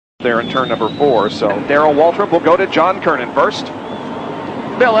there in turn number 4. So Darrell Waltrip will go to John Kernan first.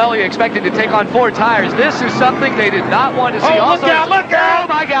 Bill Elliott expected to take on 4 tires. This is something they did not want to see. Oh, look out, look out!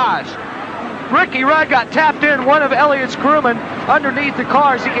 Oh, my gosh. Ricky Rudd got tapped in, one of Elliott's crewmen, underneath the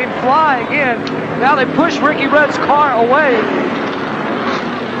cars. He came flying in. Now they push Ricky Rudd's car away.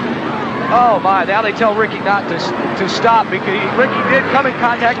 Oh, my. Now they tell Ricky not to stop because Ricky did come in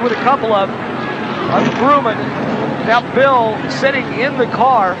contact with a couple of crewmen. Now Bill sitting in the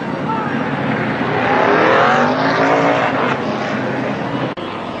car.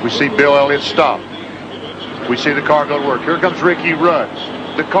 We see Bill Elliott stop. We see the car go to work. Here comes Ricky Rudd.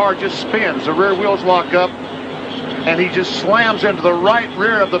 The car just spins. The rear wheels lock up, and he just slams into the right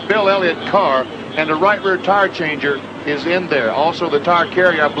rear of the Bill Elliott car, and the right rear tire changer is in there. Also, the tire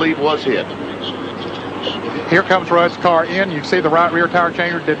carrier, I believe, was hit. Here comes Rudd's car in. You see the right rear tire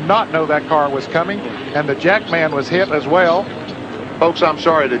changer did not know that car was coming, and the jackman was hit as well. Folks, I'm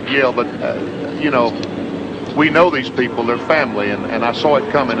sorry to yell, but, you know, we know these people, they're family, and I saw it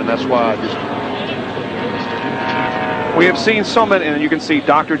coming, and that's why I just... We have seen so many, and you can see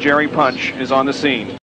Dr. Jerry Punch is on the scene.